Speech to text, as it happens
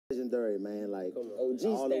legendary, man. Like OG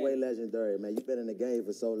all the way legendary, man. You been in the game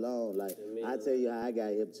for so long. Like I tell you how I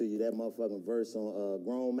got hip to you. That motherfucking verse on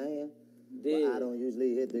Grown Man. Well, I don't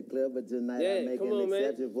usually hit the clip, but tonight I make an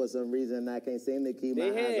exception for some reason. I can't seem to keep my eyes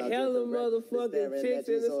out. They had hella motherfucking chicks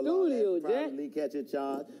in the studio, Jack. Probably catch a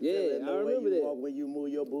charge. Yeah, I remember that. Walk when you move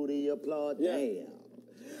your booty, you applaud. Damn.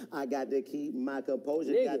 I got to keep my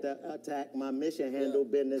composure, got to attack my mission, handle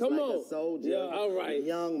business a soldier. All right.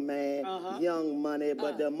 Young man, young money,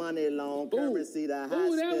 but the money long. Currency, the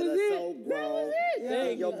hospital so grown.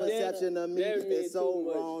 Your perception of me is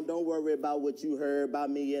so wrong. Don't worry about what you heard about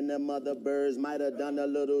me and them other birds. Might have done a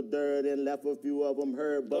little dirt and left a few of them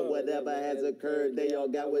hurt, but whatever has occurred, they all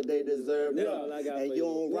got what they deserve. And you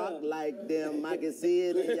don't rock like them. I can see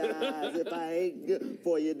it in your eyes. If I ain't good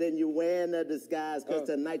for you, then you wearing a disguise. Cause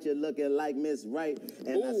tonight you're looking like Miss Right,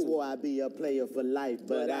 and I swore I'd be a player for life,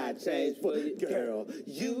 but I changed for you. Girl,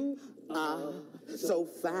 you are so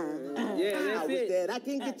fine. I wish that I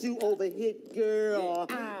can get you over here, girl,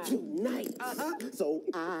 tonight. So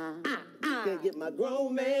I can get my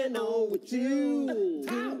grown man on with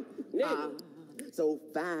you. So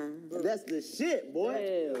fine. That's the shit,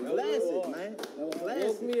 boy. Classic, man. Classic.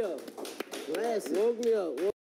 Woke me up. Classic. Woke me up.